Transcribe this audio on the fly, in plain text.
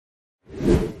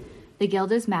The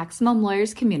Guild is Maximum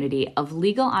Lawyers' community of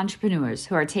legal entrepreneurs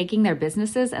who are taking their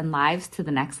businesses and lives to the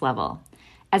next level.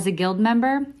 As a Guild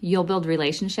member, you'll build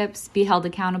relationships, be held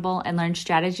accountable, and learn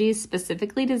strategies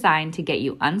specifically designed to get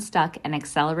you unstuck and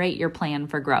accelerate your plan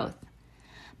for growth.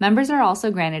 Members are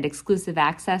also granted exclusive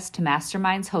access to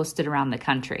masterminds hosted around the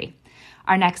country.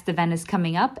 Our next event is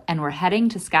coming up, and we're heading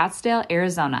to Scottsdale,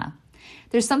 Arizona.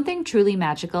 There's something truly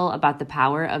magical about the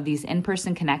power of these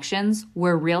in-person connections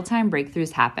where real-time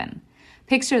breakthroughs happen.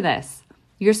 Picture this.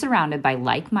 You're surrounded by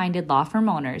like-minded law firm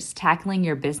owners tackling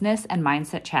your business and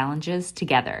mindset challenges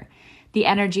together. The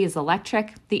energy is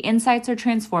electric, the insights are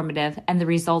transformative, and the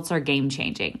results are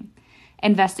game-changing.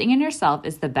 Investing in yourself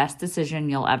is the best decision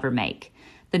you'll ever make.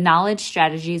 The knowledge,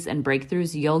 strategies, and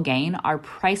breakthroughs you'll gain are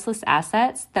priceless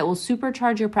assets that will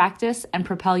supercharge your practice and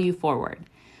propel you forward.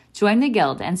 Join the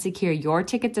Guild and secure your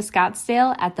ticket to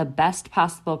Scottsdale at the best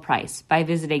possible price by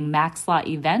visiting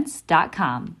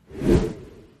maxlawevents.com.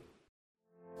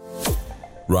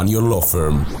 Run your law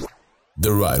firm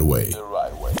the right way.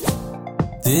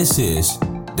 This is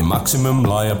the Maximum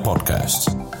Lawyer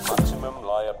Podcast.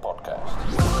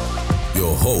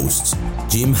 Your hosts,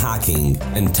 Jim Hacking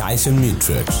and Tyson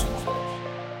Mutrux.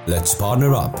 Let's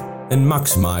partner up and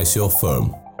maximize your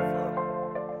firm.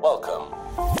 Welcome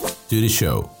to the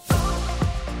show.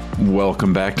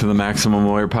 Welcome back to the Maximum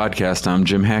Lawyer Podcast. I'm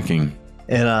Jim Hacking.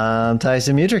 And I'm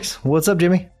Tyson Mutrux. What's up,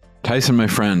 Jimmy? Tyson, my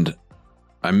friend,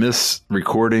 I miss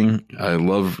recording. I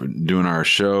love doing our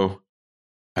show.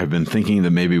 I've been thinking that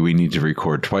maybe we need to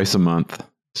record twice a month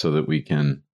so that we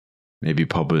can maybe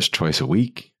publish twice a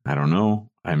week. I don't know.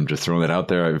 I'm just throwing that out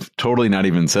there. I've totally not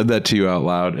even said that to you out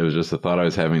loud. It was just a thought I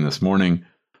was having this morning.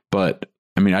 But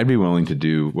I mean, I'd be willing to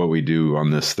do what we do on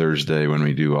this Thursday when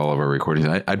we do all of our recordings.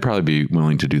 I'd probably be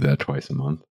willing to do that twice a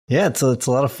month. Yeah, it's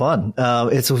a lot of fun.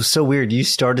 It's so weird. You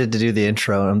started to do the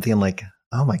intro, and I'm thinking like,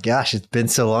 oh my gosh, it's been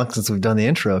so long since we've done the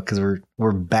intro because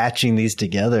we're batching these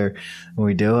together when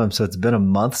we do them. So it's been a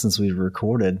month since we've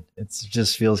recorded. It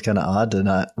just feels kind of odd to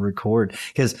not record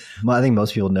because I think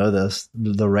most people know this.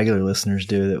 The regular listeners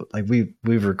do that. Like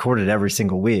we've recorded every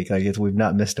single week. Like we've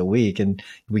not missed a week, and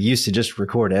we used to just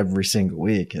record every single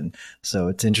week. And so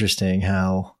it's interesting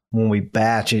how when we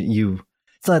batch it,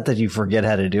 it's not that you forget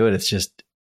how to do it. It's just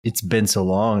it's been so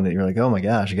long that you're like, oh my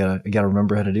gosh, you gotta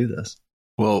remember how to do this.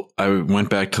 Well, I went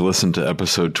back to listen to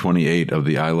episode 28 of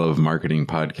the I Love Marketing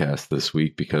podcast this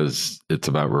week because it's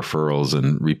about referrals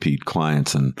and repeat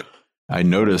clients. And I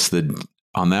noticed that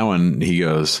on that one, he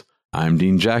goes, I'm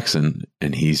Dean Jackson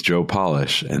and he's Joe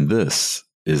Polish. And this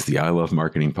is the I Love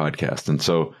Marketing podcast. And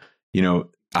so,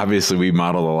 obviously we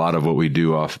model a lot of what we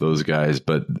do off those guys,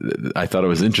 but I thought it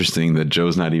was interesting that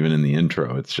Joe's not even in the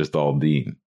intro. It's just all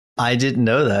Dean. I didn't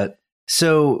know that.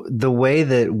 So the way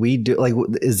that we do, like,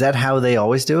 is that how they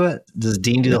always do it? Does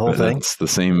Dean do the whole thing? It's the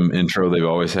same intro they've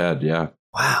always had. Yeah.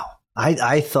 Wow.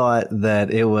 I thought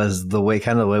that it was the way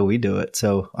we do it.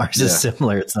 So ours is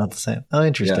similar. It's not the same. Oh,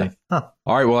 interesting. Yeah. Huh.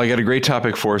 All right. Well, I got a great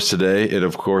topic for us today. It,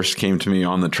 of course, came to me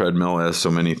on the treadmill, as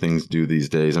so many things do these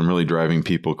days. I'm really driving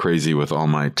people crazy with all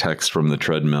my text from the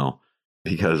treadmill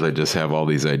because I just have all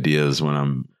these ideas when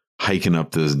I'm hiking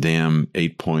up this damn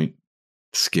 8-point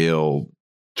scale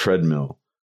treadmill.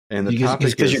 And the topic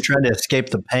is because you're trying to escape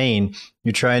the pain.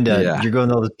 You're trying to, you're going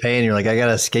through all this pain. And you're like, I got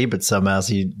to escape it somehow.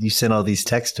 So you send all these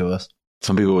texts to us.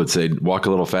 Some people would say, walk a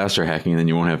little faster, Hacking, and then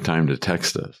you won't have time to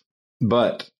text us.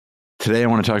 But today I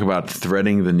want to talk about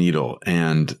threading the needle.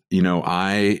 And,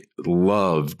 I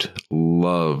loved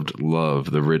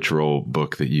the Rich Roll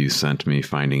book that you sent me,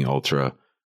 Finding Ultra.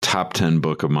 Top 10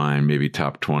 book of mine, maybe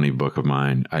top 20 book of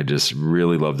mine. I just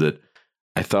really loved it.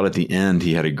 I thought at the end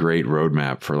he had a great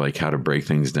roadmap for like how to break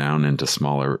things down into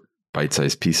smaller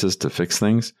bite-sized pieces to fix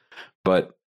things.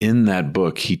 But in that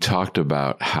book, he talked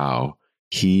about how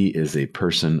he is a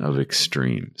person of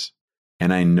extremes.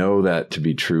 And I know that to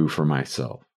be true for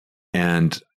myself.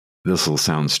 And this will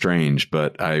sound strange,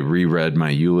 but I reread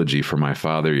my eulogy for my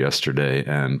father yesterday.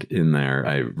 And in there,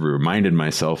 I reminded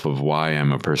myself of why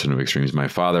I'm a person of extremes. My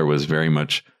father was very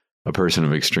much a person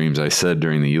of extremes. I said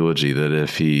during the eulogy that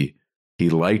if he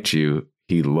liked you,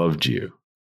 he loved you.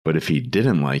 But if he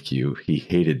didn't like you, he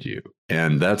hated you.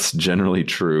 And that's generally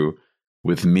true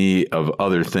with me of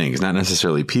other things, not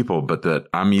necessarily people, but that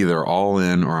I'm either all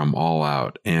in or I'm all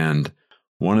out. And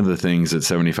one of the things that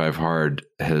 75 Hard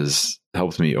has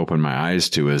helped me open my eyes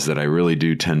to is that I really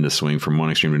do tend to swing from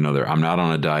one extreme to another. I'm not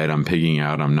on a diet. I'm pigging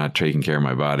out. I'm not taking care of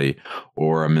my body,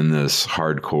 or I'm in this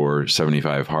hardcore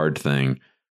 75 Hard thing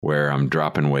where I'm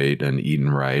dropping weight and eating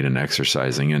right and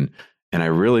exercising. And I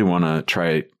really want to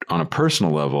try on a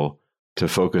personal level to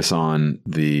focus on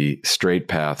the straight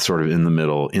path, sort of in the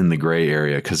middle, in the gray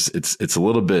area, because it's a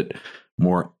little bit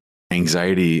more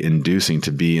anxiety inducing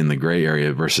to be in the gray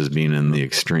area versus being in the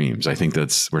extremes. I think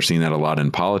we're seeing that a lot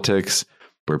in politics,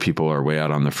 where people are way out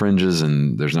on the fringes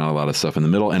and there's not a lot of stuff in the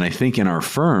middle. And I think in our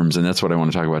firms, and that's what I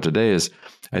want to talk about today, is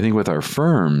I think with our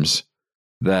firms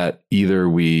that either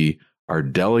we are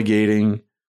delegating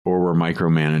or we're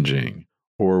micromanaging,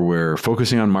 or we're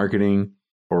focusing on marketing,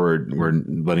 or we're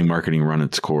letting marketing run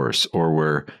its course, or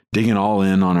we're digging all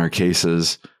in on our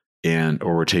cases, or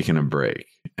we're taking a break.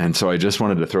 And so I just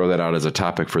wanted to throw that out as a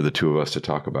topic for the two of us to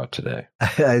talk about today.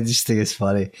 I just think it's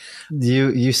funny.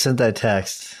 You sent that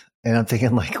text and I'm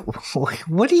thinking like,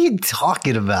 what are you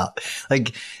talking about?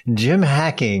 Like, Jim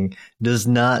hacking does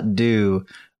not do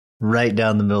right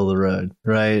down the middle of the road,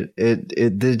 right?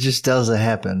 It just doesn't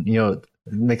happen.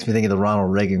 It makes me think of the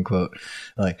Ronald Reagan quote.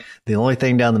 Like, the only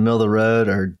thing down the middle of the road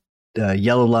are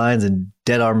yellow lines and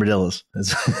dead armadillos.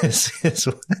 That's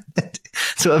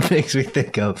what it makes me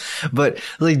think of. But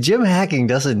like, Jim hacking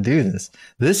doesn't do this.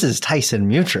 This is Tyson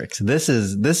Mutrux. This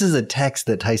is a text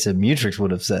that Tyson Mutrux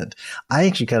would have sent. I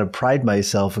actually kind of pride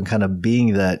myself in kind of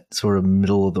being that sort of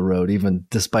middle of the road, even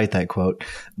despite that quote,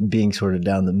 being sort of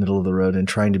down the middle of the road and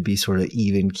trying to be sort of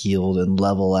even keeled and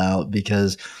level out,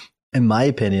 because in my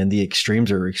opinion, the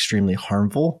extremes are extremely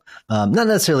harmful. Not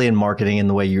necessarily in marketing in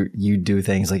the way you do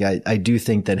things. Like, I do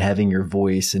think that having your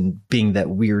voice and being that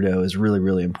weirdo is really,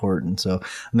 really important. So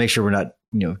make sure we're not,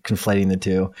 conflating the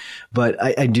two. But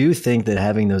I do think that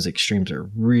having those extremes are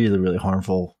really, really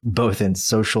harmful, both in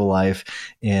social life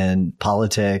and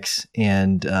politics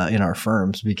and in our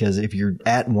firms, because if you're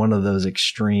at one of those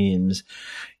extremes,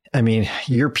 I mean,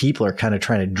 your people are kind of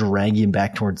trying to drag you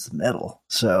back towards the middle.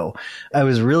 So I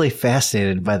was really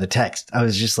fascinated by the text. I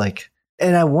was just like,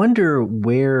 and I wonder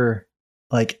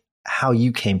how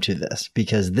you came to this,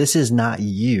 because this is not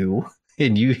you.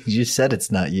 And you said it's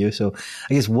not you. So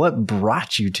I guess what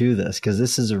brought you to this? Because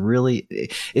this is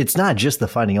it's not just the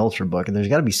Finding Ultra book. And there's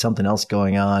got to be something else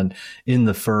going on in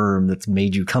the firm that's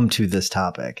made you come to this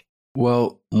topic.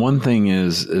 Well, one thing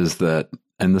is that,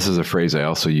 and this is a phrase I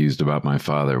also used about my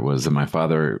father, was that my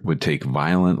father would take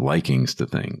violent likings to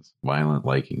things.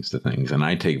 And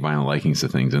I take violent likings to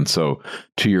things. And so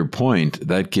to your point,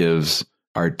 that gives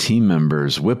our team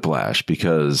members whiplash,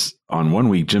 because on one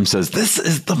week, Jim says, this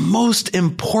is the most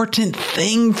important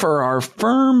thing for our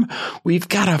firm. We've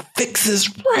got to fix this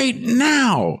right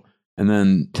now. And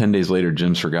then 10 days later,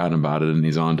 Jim's forgotten about it and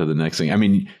he's on to the next thing. I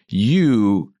mean,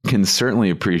 you can certainly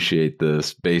appreciate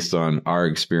this based on our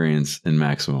experience in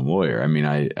Maximum Lawyer. I mean,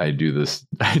 I do this.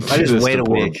 I just wait a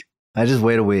week.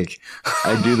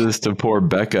 I do this to poor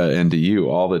Becca and to you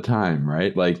all the time,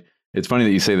 right? Like, it's funny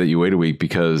that you say that you wait a week,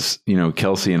 because,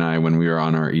 Kelsey and I, when we were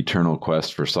on our eternal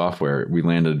quest for software, we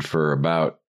landed for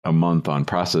about a month on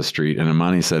Process Street. And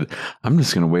Imani said, I'm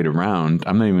just going to wait around.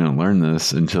 I'm not even going to learn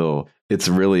this until it's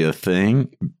really a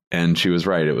thing. And she was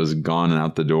right. It was gone and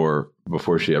out the door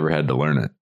before she ever had to learn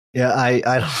it. Yeah,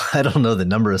 I don't know the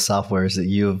number of softwares that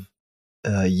you've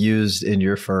used in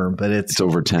your firm, but it's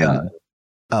over 10.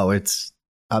 I'm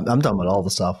talking about all the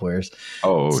softwares.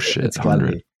 Oh, shit. It's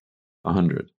 100.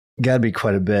 100. Got to be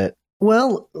quite a bit.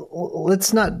 Well,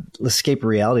 let's not escape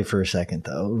reality for a second,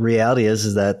 though. Reality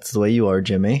is that's the way you are,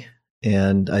 Jimmy.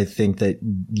 And I think that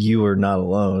you are not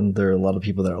alone. There are a lot of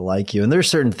people that are like you. And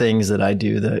there's certain things that I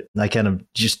do that I kind of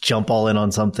just jump all in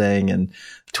on something and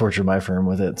torture my firm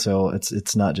with it. So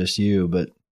it's not just you. But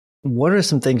what are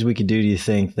some things we could do, do you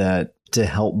think, that to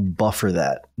help buffer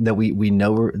that we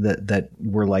know that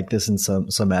we're like this in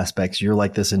some aspects, you're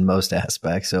like this in most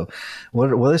aspects. So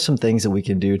what are some things that we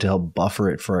can do to help buffer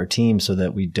it for our team so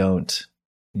that we don't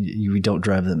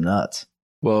drive them nuts?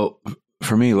 Well,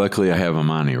 for me, luckily I have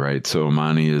Imani, right? So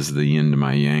Imani is the yin to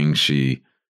my yang. She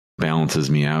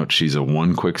balances me out. She's a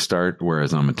 1 quick start,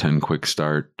 whereas I'm a 10 quick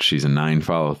start. She's a 9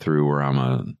 follow through, where I'm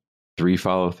a 3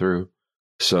 follow through.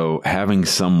 So having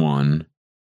someone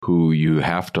who you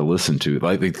have to listen to,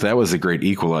 like that was a great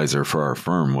equalizer for our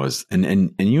firm, was,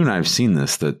 and you and I have seen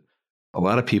this, that a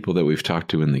lot of people that we've talked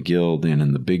to in the guild and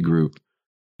in the big group,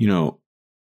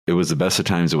 it was the best of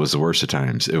times, it was the worst of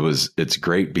times. It's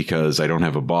great because I don't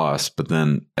have a boss, but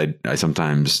then I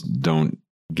sometimes don't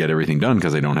get everything done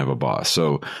because I don't have a boss.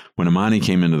 So when Imani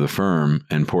came into the firm,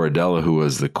 and poor Adela, who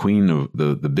was the queen of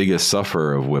the biggest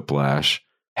sufferer of whiplash,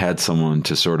 had someone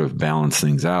to sort of balance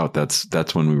things out,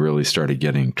 that's when we really started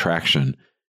getting traction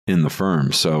in the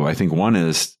firm. So I think one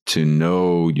is to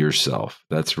know yourself.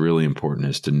 That's really important,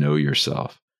 is to know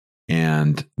yourself.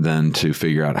 And then to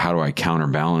figure out, how do I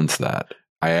counterbalance that?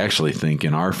 I actually think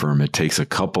in our firm, it takes a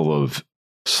couple of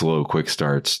slow quick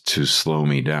starts to slow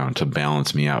me down, to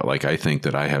balance me out. Like, I think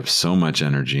that I have so much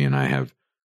energy and I have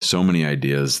so many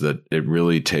ideas that it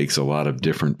really takes a lot of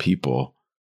different people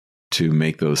to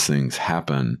make those things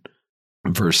happen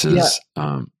versus,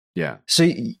 yeah. So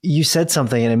you said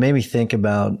something and it made me think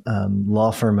about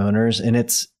law firm owners. And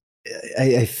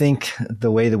I think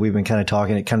the way that we've been kind of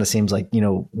talking, it kind of seems like,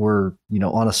 we're,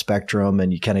 on a spectrum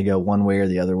and you kind of go one way or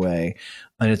the other way.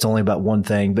 And it's only about one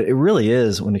thing. But it really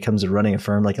is, when it comes to running a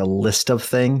firm, like a list of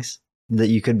things that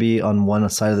you could be on one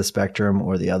side of the spectrum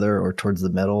or the other or towards the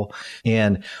middle.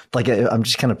 And like, I'm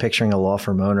just kind of picturing a law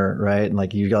firm owner, right? And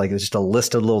like, you got like just a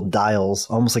list of little dials,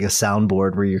 almost like a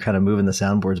soundboard where you're kind of moving the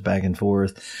soundboards back and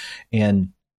forth. And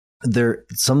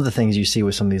some of the things you see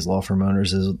with some of these law firm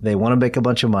owners is they want to make a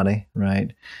bunch of money,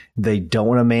 right? They don't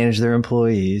want to manage their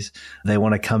employees. They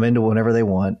want to come into whenever they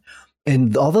want.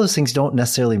 And all those things don't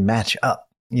necessarily match up.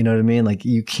 You know what I mean? Like,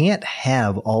 you can't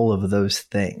have all of those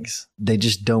things. They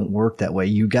just don't work that way.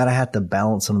 You got to have to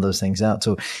balance some of those things out.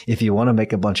 So if you want to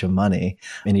make a bunch of money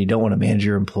and you don't want to manage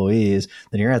your employees,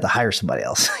 then you're going to have to hire somebody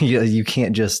else. You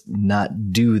can't just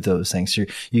not do those things.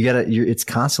 It's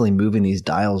constantly moving these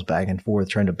dials back and forth,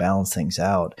 trying to balance things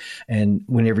out. And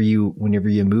whenever you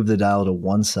move the dial to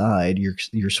one side,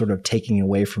 you're sort of taking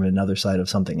away from another side of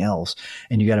something else,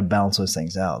 and you got to balance those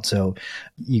things out. So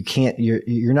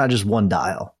you're not just one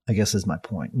dial, I guess is my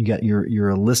point. You're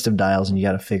a list of dials and you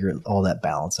got to figure all that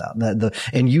balance out.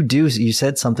 You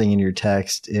said something in your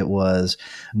text. It was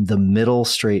the middle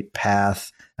straight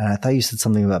path. And I thought you said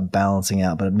something about balancing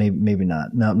out, but maybe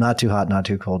not. No, not too hot, not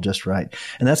too cold, just right.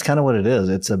 And that's kind of what it is.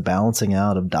 It's a balancing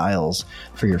out of dials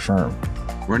for your firm.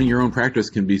 Running your own practice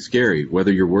can be scary,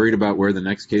 whether you're worried about where the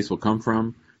next case will come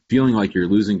from, feeling like you're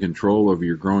losing control over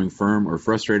your growing firm, or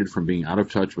frustrated from being out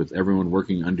of touch with everyone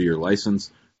working under your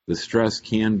license. The stress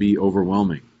can be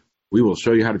overwhelming. We will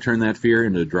show you how to turn that fear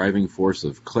into a driving force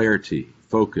of clarity,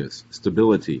 focus,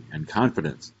 stability, and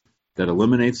confidence that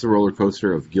eliminates the roller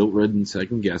coaster of guilt-ridden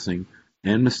second-guessing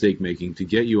and mistake-making to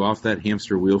get you off that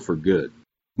hamster wheel for good.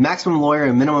 Maximum Lawyer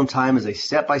in Minimum Time is a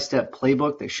step-by-step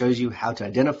playbook that shows you how to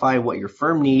identify what your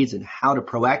firm needs and how to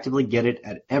proactively get it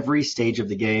at every stage of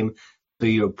the game, so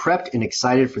you are prepped and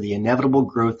excited for the inevitable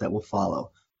growth that will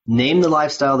follow. Name the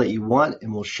lifestyle that you want,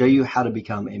 and we'll show you how to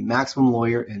become a maximum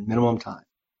lawyer in minimum time.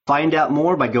 Find out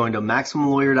more by going to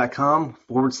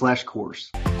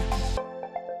maximumlawyer.com/course.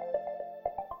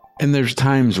 And there's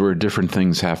times where different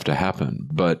things have to happen.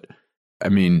 But I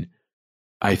mean,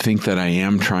 I think that I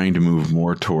am trying to move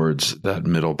more towards that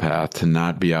middle path, to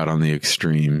not be out on the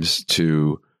extremes,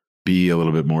 to be a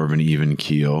little bit more of an even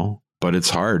keel. But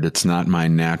it's hard. It's not my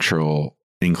natural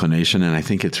inclination. And I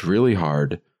think it's really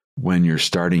hard when you're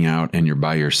starting out and you're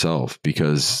by yourself,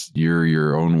 because you're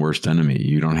your own worst enemy.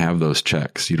 You don't have those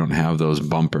checks. You don't have those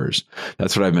bumpers.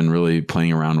 That's what I've been really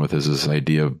playing around with, is this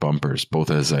idea of bumpers, both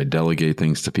as I delegate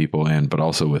things to people but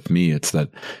also with me. It's that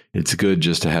it's good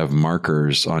just to have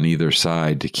markers on either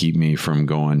side to keep me from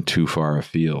going too far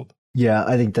afield. Yeah,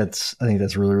 I think that's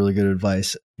really, really good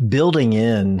advice. Building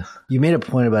in, you made a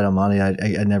point about Amani.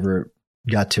 I never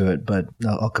got to it, but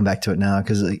I'll come back to it now,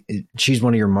 because she's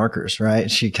one of your markers, right?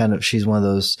 She's one of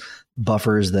those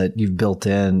buffers that you've built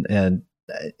in, and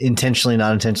intentionally,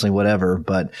 not intentionally, whatever.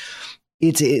 But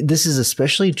this is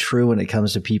especially true when it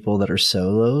comes to people that are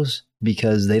solos,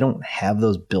 because they don't have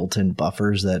those built-in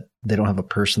buffers, that they don't have a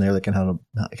person there that can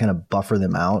kind of buffer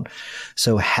them out.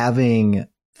 So having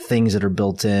things that are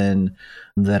built in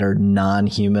that are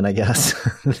non-human, I guess,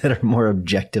 that are more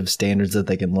objective standards that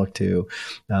they can look to.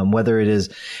 Whether it is,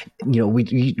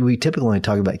 we typically only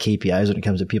talk about KPIs when it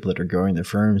comes to people that are growing their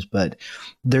firms, but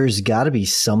there's got to be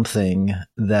something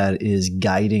that is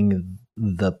guiding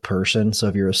the person. So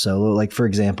if you're a solo, like for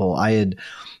example,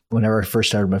 whenever I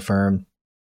first started my firm,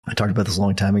 I talked about this a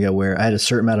long time ago, where I had a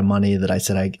certain amount of money that I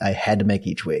said I had to make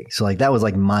each week. So like that was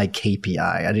like my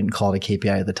KPI. I didn't call it a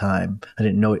KPI at the time. At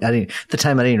the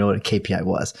time I didn't know what a KPI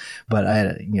was, but I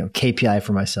had a KPI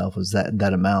for myself was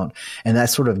that amount. And that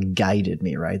sort of guided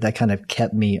me, right? That kind of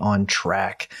kept me on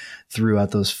track throughout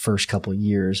those first couple of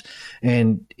years.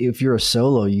 And if you're a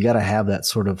solo, you got to have that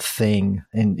sort of thing.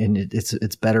 And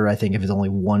it's better, I think, if it's only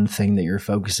one thing that you're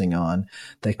focusing on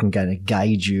that can kind of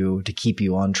guide you to keep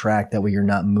you on track. That way you're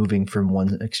not moving from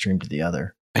one extreme to the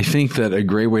other. I think that a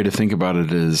great way to think about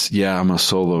it is, yeah, I'm a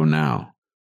solo now,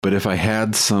 but if I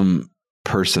had some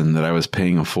person that I was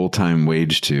paying a full-time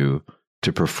wage to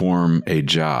perform a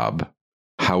job,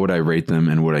 how would I rate them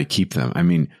and would I keep them? I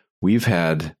mean, we've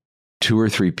had 2 or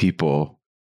 3 people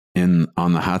on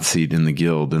the hot seat in the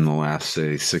guild in the last,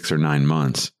 say, 6 or 9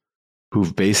 months,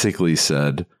 who've basically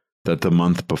said that the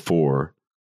month before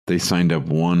they signed up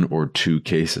 1 or 2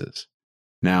 cases.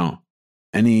 Now,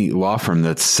 any law firm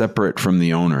that's separate from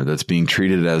the owner, that's being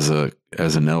treated as an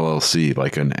LLC,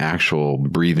 like an actual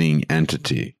breathing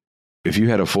entity, if you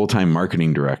had a full-time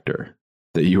marketing director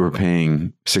that you were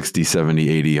paying $60,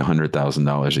 $70, $80,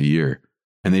 $100,000 a year,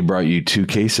 and they brought you 2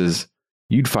 cases,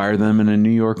 you'd fire them in a New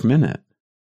York minute.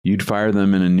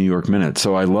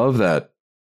 So I love that.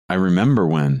 I remember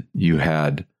when you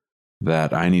had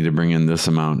that I need to bring in this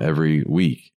amount every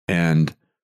week. And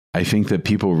I think that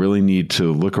people really need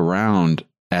to look around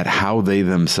at how they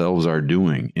themselves are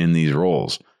doing in these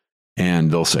roles.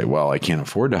 And they'll say, well, I can't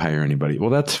afford to hire anybody. Well,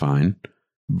 that's fine.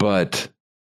 But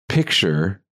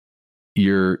picture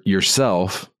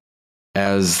yourself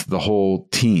as the whole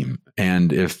team.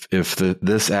 And if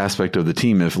this aspect of the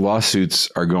team, if lawsuits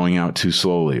are going out too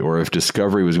slowly, or if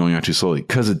discovery was going out too slowly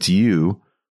because it's you,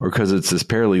 or because it's this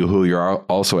paralegal who you're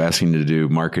also asking to do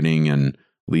marketing and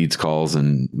leads calls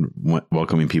and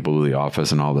welcoming people to the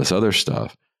office and all this other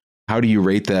stuff, how do you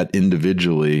rate that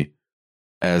individually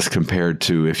as compared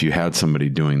to if you had somebody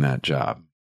doing that job?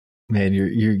 Man,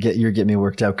 you're getting me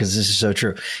worked up, because this is so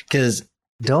true. Because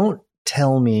don't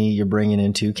tell me you're bringing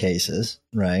in 2 cases,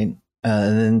 right?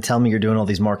 And then tell me you're doing all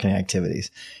these marketing activities,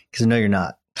 because no, you're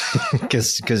not.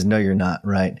 Because no, you're not,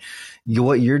 right?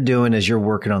 What you're doing is you're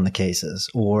working on the cases,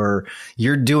 or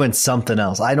you're doing something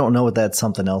else. I don't know what that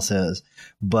something else is,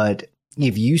 but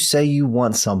if you say you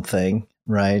want something,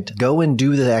 right, go and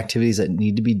do the activities that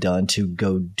need to be done to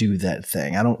go do that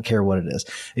thing. I don't care what it is.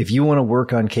 If you want to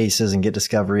work on cases and get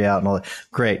discovery out and all that,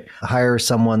 great. Hire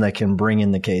someone that can bring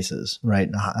in the cases, right?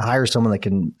 Hire someone that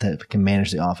can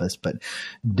manage the office. But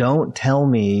don't tell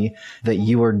me that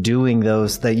you are doing all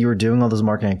those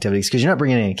marketing activities, because you're not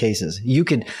bringing in any cases.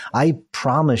 I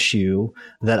promise you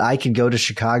that I could go to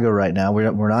Chicago right now.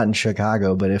 We're not in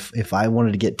Chicago, but if I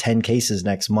wanted to get 10 cases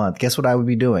next month, guess what I would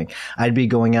be doing? I'd be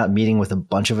going out meeting with a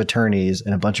bunch of attorneys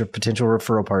and a bunch of potential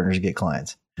referral partners to get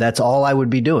clients. That's all I would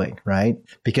be doing, right?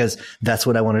 Because that's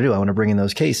what I want to do. I want to bring in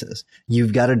those cases.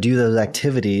 You've got to do those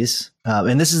activities.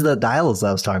 And this is the dials that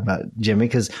I was talking about, Jimmy,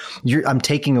 because I'm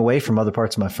taking away from other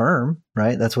parts of my firm,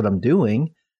 right? That's what I'm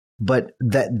doing. But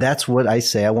that's what I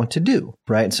say I want to do,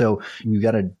 right? So you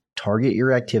got to target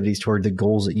your activities toward the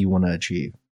goals that you want to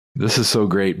achieve. This is so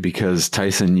great because,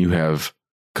 Tyson, you have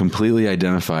completely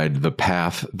identified the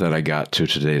path that I got to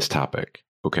today's topic,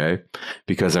 okay?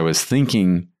 Because I was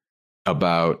thinking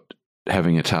about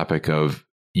having a topic of,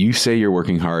 you say you're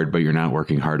working hard, but you're not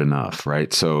working hard enough,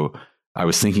 right? So I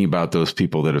was thinking about those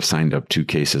people that have signed up 2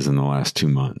 cases in the last 2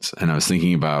 months. And I was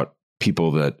thinking about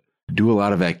people that do a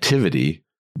lot of activity,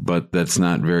 but that's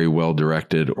not very well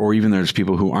directed. Or even there's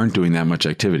people who aren't doing that much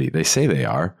activity. They say they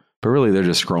are, but really they're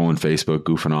just scrolling Facebook,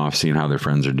 goofing off, seeing how their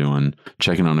friends are doing,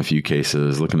 checking on a few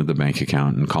cases, looking at the bank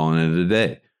account and calling it a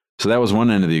day. So that was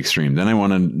one end of the extreme.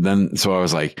 So I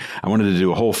was like, I wanted to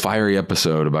do a whole fiery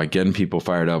episode about getting people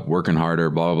fired up, working harder,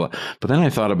 blah, blah, blah. But then I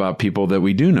thought about people that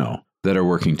we do know that are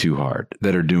working too hard,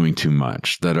 that are doing too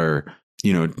much, that are,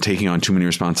 taking on too many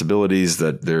responsibilities,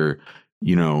 that they're,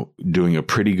 doing a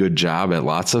pretty good job at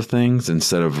lots of things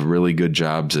instead of really good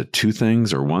jobs at 2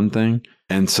 things or 1 thing.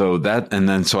 And so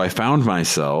I found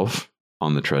myself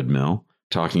on the treadmill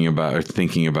thinking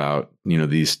about,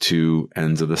 these 2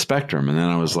 ends of the spectrum. And then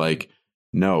I was like,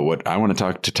 no, what I want to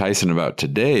talk to Tyson about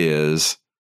today is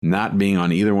not being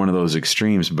on either one of those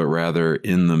extremes, but rather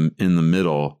in the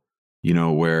middle,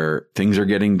 where things are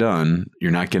getting done,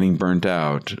 you're not getting burnt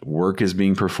out, work is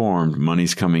being performed,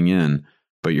 money's coming in,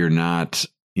 but you're not,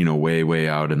 way, way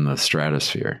out in the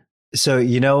stratosphere. So,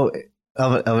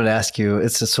 I'm going to ask you,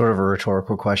 it's a sort of a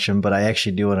rhetorical question, but I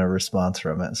actually do want a response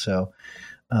from it. So,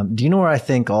 do you know where I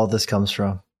think all this comes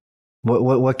from?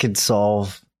 What could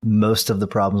solve most of the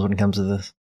problems when it comes to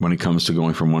this? When it comes to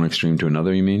going from one extreme to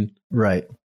another, you mean? Right.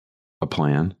 A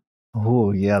plan.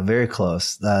 Oh, yeah, very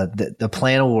close. The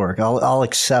plan will work. I'll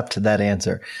accept that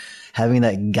answer. Having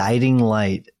that guiding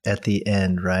light at the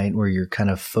end, right? Where you're kind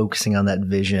of focusing on that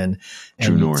vision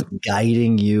and north,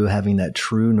 guiding you, having that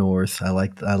true north. I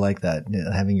like that.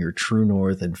 Having your true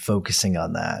north and focusing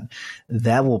on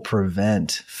that will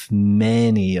prevent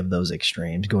many of those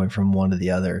extremes going from one to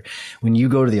the other. When you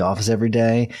go to the office every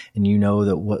day and you know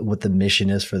that what the mission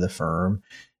is for the firm,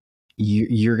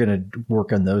 you're going to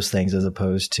work on those things as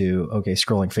opposed to,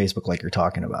 scrolling Facebook like you're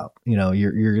talking about.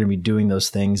 You're going to be doing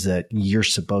those things that you're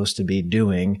supposed to be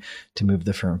doing to move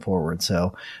the firm forward.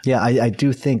 So yeah, I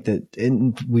do think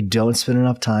that we don't spend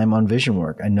enough time on vision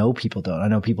work. I know people don't. I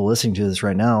know people listening to this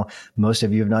right now, most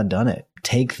of you have not done it.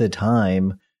 Take the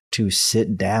time to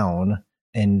sit down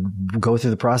and go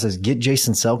through the process. Get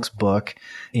Jason Selk's book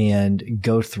and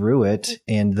go through it.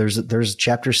 And there's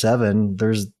chapter 7.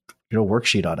 There's a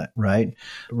worksheet on it, right?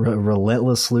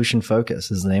 Relentless Solution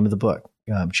Focus is the name of the book.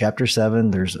 Chapter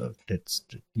 7,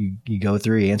 you go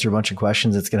through, you answer a bunch of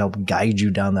questions. It's going to help guide you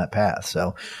down that path.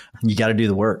 So you got to do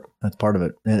the work. That's part of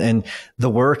it. And the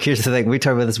work, here's the thing. We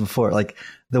talked about this before. Like,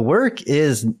 the work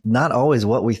is not always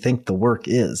what we think the work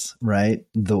is, right?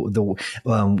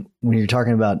 When you're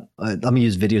talking about, let me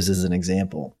use videos as an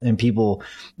example. And people,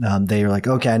 they are like,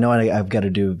 okay, I know I've got to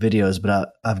do videos,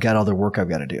 but I've got other work I've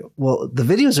got to do. Well, the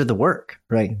videos are the work,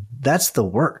 right? That's the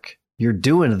work. You're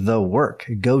doing the work.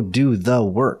 Go do the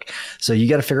work. So you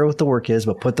got to figure out what the work is,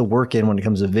 but put the work in when it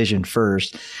comes to vision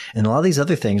first. And a lot of these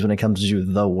other things, when it comes to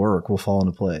the work, will fall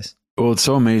into place. Well, it's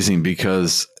so amazing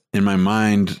because in my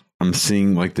mind, I'm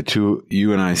seeing like the two,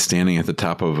 you and I standing at the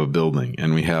top of a building,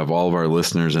 and we have all of our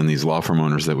listeners and these law firm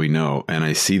owners that we know. And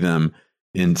I see them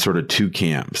in sort of two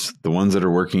camps, the ones that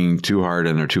are working too hard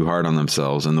and are too hard on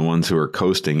themselves, and the ones who are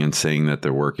coasting and saying that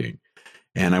they're working.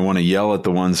 And I want to yell at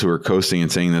the ones who are coasting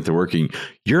and saying that they're working,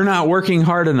 you're not working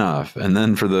hard enough. And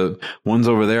then for the ones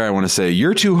over there, I want to say,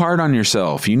 you're too hard on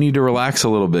yourself. You need to relax a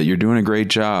little bit. You're doing a great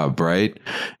job, right?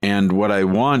 And what I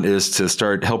want is to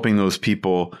start helping those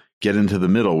people get into the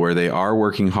middle where they are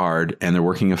working hard and they're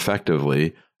working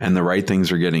effectively and the right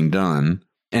things are getting done.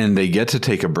 And they get to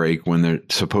take a break when they're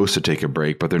supposed to take a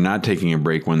break, but they're not taking a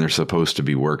break when they're supposed to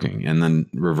be working. And then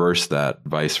reverse that,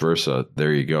 vice versa.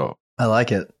 There you go. I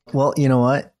like it. Well, you know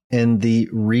what? In the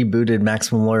rebooted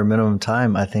Maximum Lawyer Minimum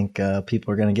Time, I think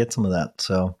people are going to get some of that.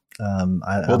 So,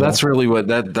 that's really what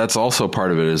that's also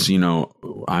part of it is,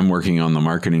 I'm working on the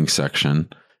marketing section.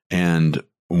 And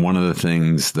one of the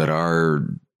things that our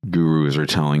gurus are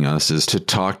telling us is to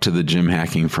talk to the Jim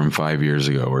Hacking from 5 years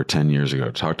ago or 10 years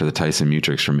ago, talk to the Tyson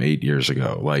Mutrux from 8 years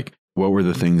ago. Like, what were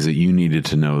the things that you needed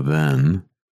to know then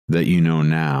that you know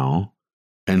now?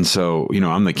 And so,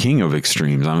 I'm the king of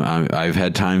extremes. I've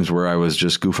had times where I was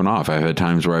just goofing off. I've had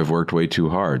times where I've worked way too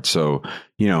hard. So,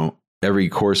 every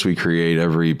course we create,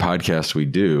 every podcast we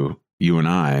do, you and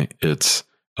I, it's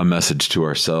a message to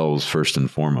ourselves first and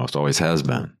foremost, always has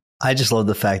been. I just love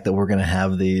the fact that we're going to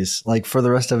have these like for the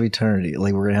rest of eternity.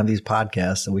 Like, we're going to have these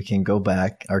podcasts that we can go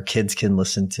back. Our kids can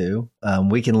listen to.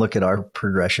 We can look at our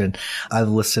progression. I've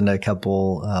listened to a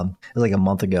couple, it was like a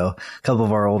month ago, a couple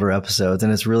of our older episodes,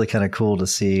 and it's really kind of cool to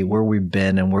see where we've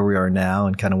been and where we are now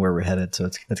and kind of where we're headed. So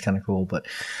it's kind of cool. But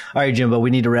all right, Jimbo,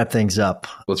 we need to wrap things up.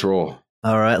 Let's roll.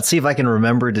 All right. Let's see if I can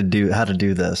remember how to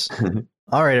do this.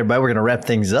 All right, everybody, we're going to wrap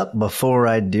things up. Before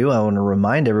I do, I want to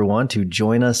remind everyone to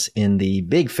join us in the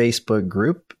big Facebook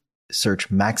group. Search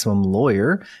Maximum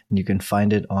Lawyer, and you can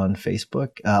find it on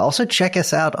Facebook. Also, check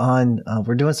us out on,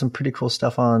 we're doing some pretty cool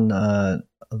stuff on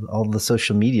all the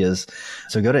social medias.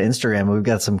 So go to Instagram. We've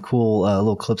got some cool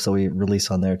little clips that we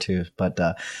release on there too. But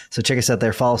so check us out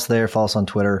there. Follow us on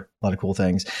Twitter. A lot of cool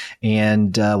things.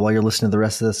 And while you're listening to the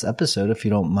rest of this episode, if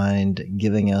you don't mind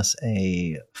giving us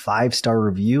a 5-star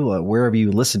review wherever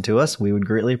you listen to us, we would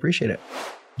greatly appreciate it.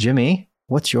 Jimmy,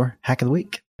 what's your hack of the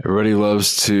week? Everybody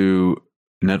loves to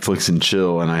Netflix and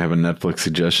chill, and I have a Netflix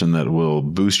suggestion that will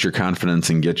boost your confidence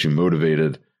and get you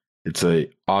motivated. It's a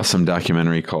awesome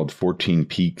documentary called 14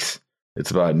 Peaks.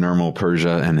 It's about Nirmal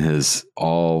Persia and his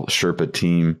all Sherpa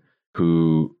team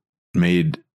who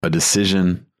made a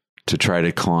decision to try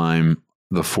to climb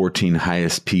the 14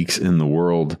 highest peaks in the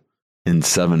world in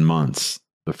 7 months.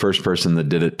 The first person that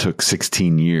did it took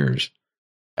 16 years.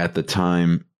 At the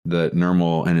time that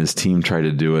Nirmal and his team tried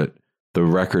to do it, the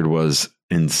record was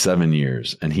in 7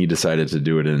 years, and he decided to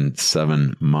do it in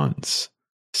 7 months.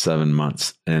 7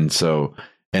 months.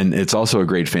 And it's also a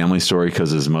great family story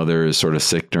because his mother is sort of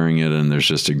sick during it. And there's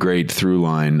just a great through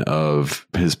line of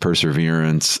his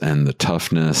perseverance and the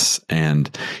toughness. And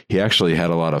he actually had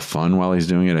a lot of fun while he's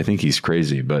doing it. I think he's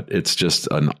crazy, but it's just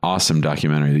an awesome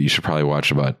documentary that you should probably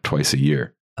watch about twice a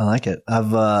year. I like it.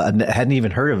 I hadn't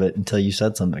even heard of it until you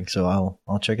said something. So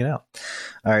I'll check it out.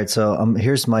 All right. So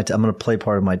here's I'm going to play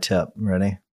part of my tip.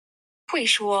 Ready? 会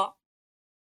说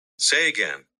Say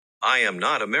again. I am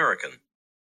not American.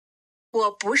 我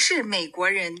不是美国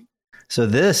人 So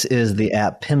this is the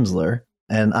app Pimsleur,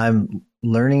 and I'm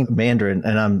learning Mandarin,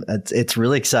 and it's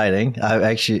really exciting.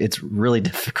 It's really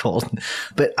difficult,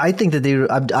 but I think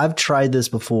that I've tried this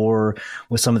before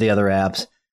with some of the other apps.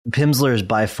 Pimsleur is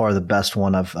by far the best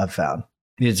one I've found.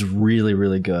 It's really,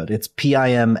 really good. It's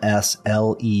Pimsleur.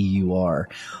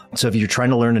 So if you're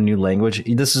trying to learn a new language,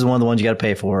 this is one of the ones you got to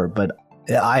pay for, but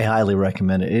I highly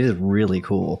recommend it. It is really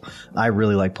cool. I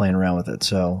really like playing around with it.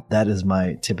 So that is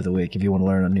my tip of the week if you want to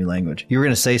learn a new language. You were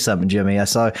going to say something, Jimmy. I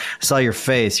saw your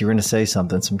face. You were going to say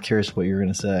something. So I'm curious what you were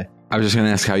going to say. I was just going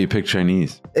to ask how you pick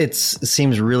Chinese. It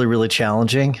seems really, really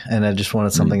challenging. And I just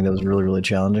wanted something that was really, really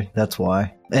challenging. That's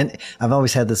why. And I've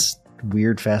always had this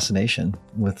weird fascination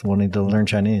with wanting to learn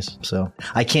Chinese. So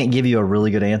I can't give you a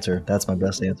really good answer. That's my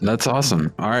best answer. That's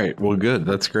awesome. All right. Well, good.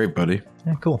 That's great, buddy.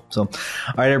 Yeah, cool. So, all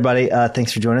right, everybody.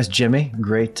 Thanks for joining us. Jimmy,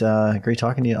 great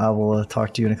talking to you. I will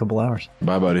talk to you in a couple hours.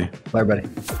 Bye, buddy. Bye, everybody.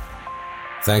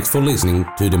 Thanks for listening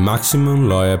to the Maximum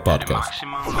Lawyer Podcast.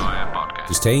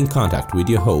 To stay in contact with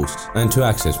your hosts and to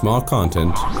access more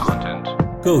content,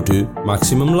 go to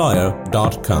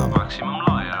MaximumLawyer.com.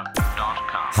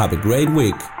 Have a great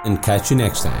week and catch you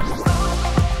next time.